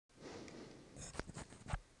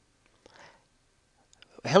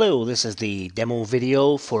Hello, this is the demo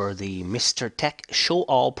video for the Mr. Tech Show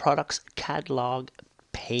All Products catalog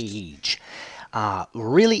page.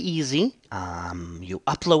 Really easy. You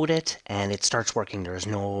upload it and it starts working. There's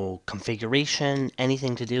no configuration,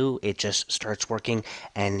 anything to do. It just starts working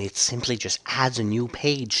and it simply just adds a new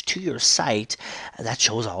page to your site that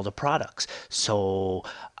shows all the products. So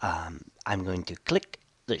I'm going to click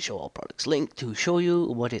the show all products link to show you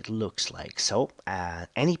what it looks like. So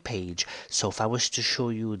any page, so if I was to show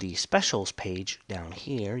you the specials page down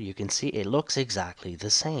here, you can see it looks exactly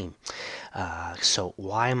the same. So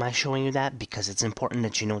why am I showing you that? Because it's important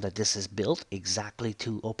that you know that this is built exactly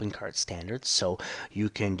to OpenCart standards. So you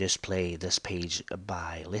can display this page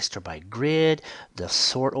by list or by grid. The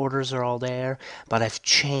sort orders are all there, but I've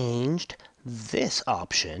changed this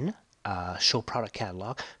option, show product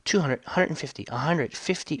catalog, 200, 150,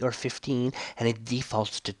 150 or 15, and it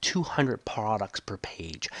defaults to 200 products per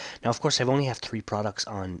page. Now, of course, I've only have 3 products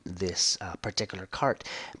on this particular cart,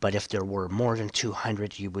 but if there were more than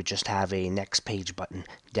 200, you would just have a next page button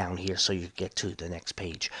down here so you get to the next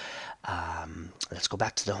page. Let's go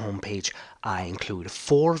back to the home page. I include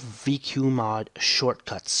 4 VQMod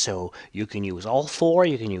shortcuts, so you can use all 4,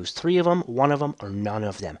 you can use 3 of them, 1 of them, or none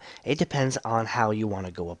of them. It depends on how you want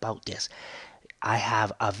to go about this. I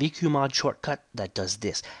have a VQMod shortcut that does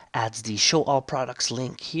this. Adds the show all products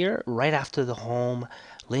link here right after the home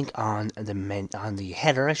link on the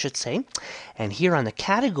header, I should say. And here on the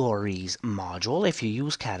categories module, if you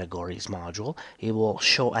use categories module, it will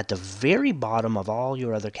show at the very bottom of all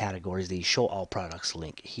your other categories the show all products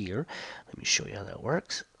link here. Let me show you how that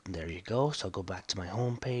works. There you go. So I'll go back to my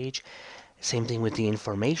home page. Same thing with the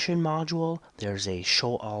information module. There's a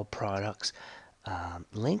show all products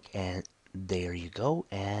link, and there you go.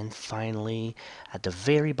 And finally, at the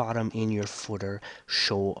very bottom in your footer,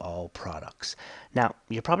 show all products. Now,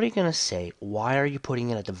 you're probably going to say, why are you putting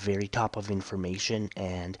it at the very top of information,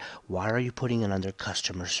 and why are you putting it under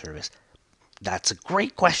customer service? That's a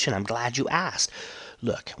great question. I'm glad you asked.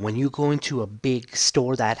 Look, when you go into a big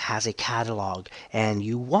store that has a catalog and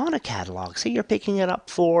you want a catalog, say you're picking it up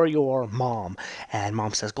for your mom, and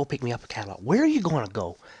mom says, go pick me up a catalog. Where are you going to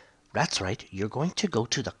go? That's right, you're going to go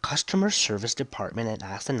to the customer service department and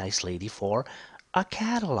ask the nice lady for a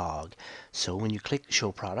catalog. So when you click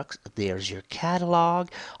show products, there's your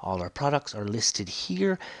catalog. All our products are listed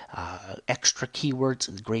here. Extra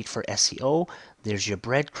keywords, great for SEO. There's your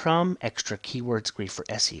breadcrumb, extra keywords, great for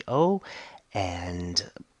SEO. And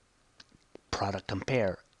product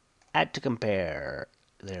compare, add to compare.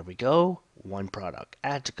 There we go. One product,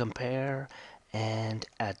 add to compare, and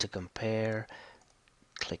add to compare.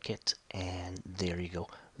 Click it, and there you go.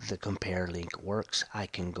 The compare link works. I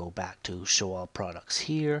can go back to show all products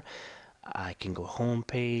here. I can go home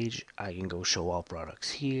page. I can go show all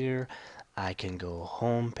products here. I can go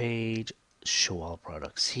home page, show all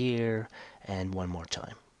products here, and one more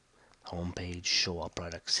time. Home page, show all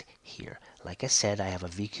products here. Like I said, I have a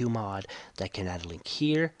VQ mod that can add a link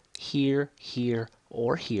here, here, here,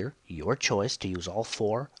 or here, your choice to use all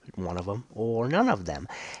 4, one of them or none of them.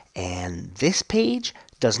 And this page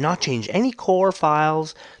does not change any core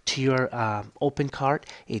files to your OpenCart.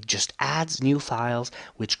 It just adds new files,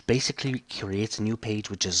 which basically creates a new page,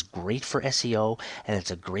 which is great for SEO, and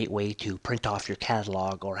it's a great way to print off your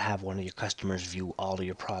catalog or have one of your customers view all of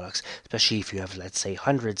your products, especially if you have, let's say,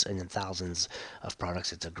 hundreds and thousands of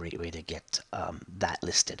products. It's a great way to get that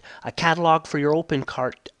listed. A catalog for your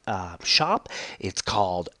OpenCart shop. It's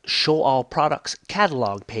called Show All Products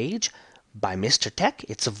Catalog Page by Mr. Tech.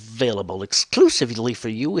 It's available exclusively for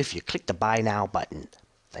you if you click the Buy Now button.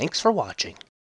 Thanks for watching.